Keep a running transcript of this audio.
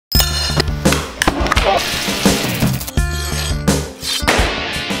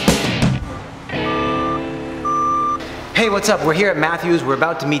Hey, what's up? We're here at Matthews. We're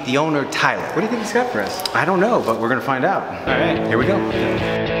about to meet the owner, Tyler. What do you think he's got for us? I don't know, but we're gonna find out. All right, Here we go.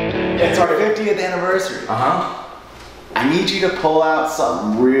 It's our 50th anniversary. I need you to pull out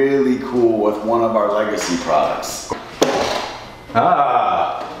something really cool with one of our legacy products.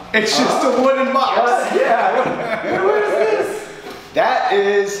 It's just a wooden box. Yeah. What is this? That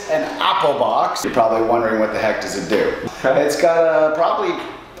is an Apple box. You're probably wondering what the heck does it do. It's got probably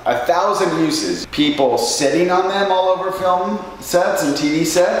 1,000 uses. People sitting on them all over film sets and TV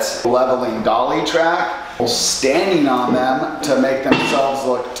sets, leveling dolly track, standing on them to make themselves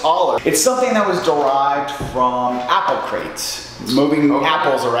look taller. It's something that was derived from apple crates, moving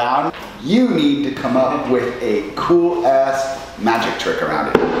apples around. You need to come up with a cool ass magic trick around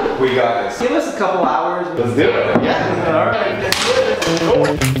it. We got this. Give us a couple hours. Let's do it. Yeah. All right.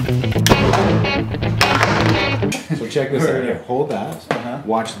 So check this out here. Hold that.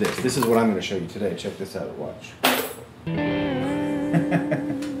 Watch this. This is what I'm going to show you today. Check this out. Watch.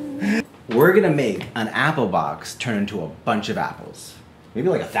 We're going to make an apple box turn into a bunch of apples. Maybe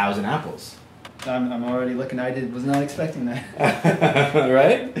like 1,000 apples. I'm already looking. Was not expecting that.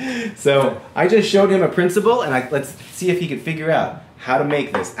 Right? So I just showed him a principle, and let's see if he can figure out how to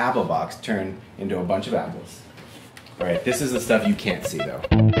make this apple box turn into a bunch of apples. All right, this is the stuff you can't see though.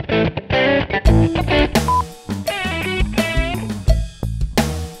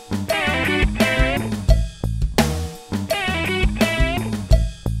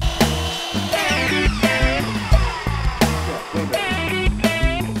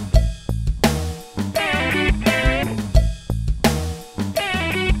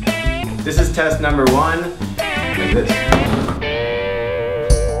 This is test number 1, like this.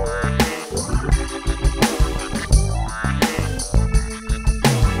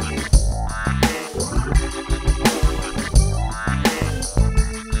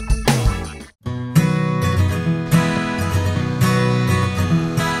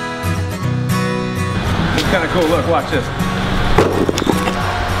 It's kind of cool. Look, watch this.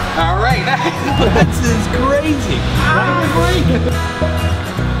 All right. This is crazy.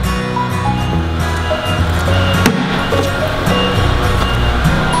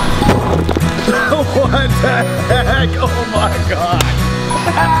 What the heck? Oh my god.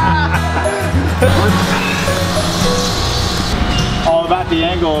 All about the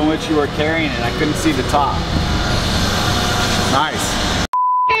angle in which you were carrying it. I couldn't see the top. Nice.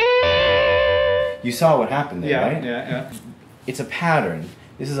 You saw what happened there, right? Yeah. It's a pattern.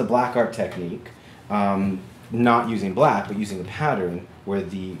 This is a black art technique. Not using black, but using a pattern where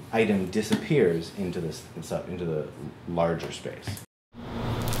the item disappears into the larger space.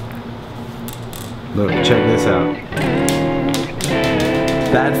 Look, check this out.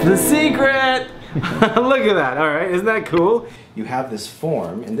 That's the secret! Look at that, all right, isn't that cool? You have this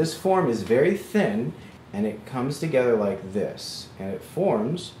form, and this form is very thin, and it comes together like this, and it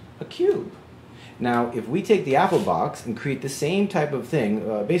forms a cube. Now, if we take the apple box and create the same type of thing,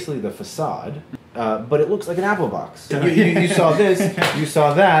 basically the facade, but it looks like an apple box. You saw this, you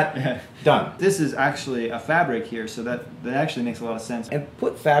saw that, done. This is actually a fabric here, so that actually makes a lot of sense. And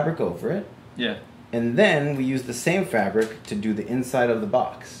put fabric over it. Yeah. And then we use the same fabric to do the inside of the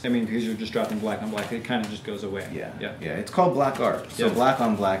box. I mean, because you're just dropping black on black, it kind of just goes away. Yeah. It's called black art. So black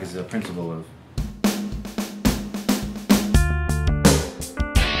on black is a principle of...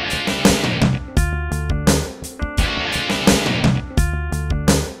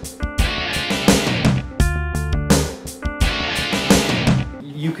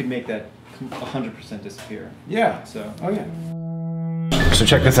 You could make that 100% disappear. Yeah. So. Oh yeah. So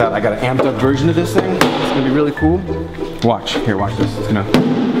check this out. I got an amped up version of this thing. It's gonna be really cool. Watch. Here, watch this. It's gonna...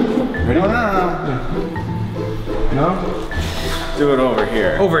 Ready? No? Do it over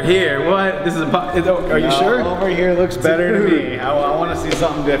here. Over here? What? This is a... Are you sure? Over here looks better to me. I want to see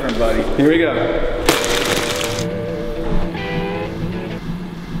something different, buddy. Here we go.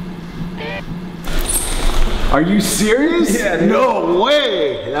 Are you serious? Yeah, dude. No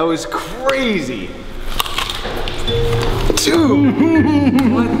way. That was crazy. Dude.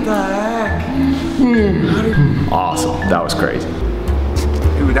 What the heck? Awesome. That was crazy.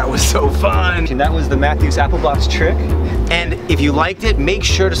 Dude, that was so fun. And that was the Matthews Apple Box trick. And if you liked it, make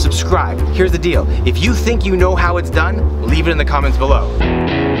sure to subscribe. Here's the deal. If you think you know how it's done, leave it in the comments below.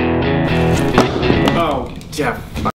 Oh, Jeff.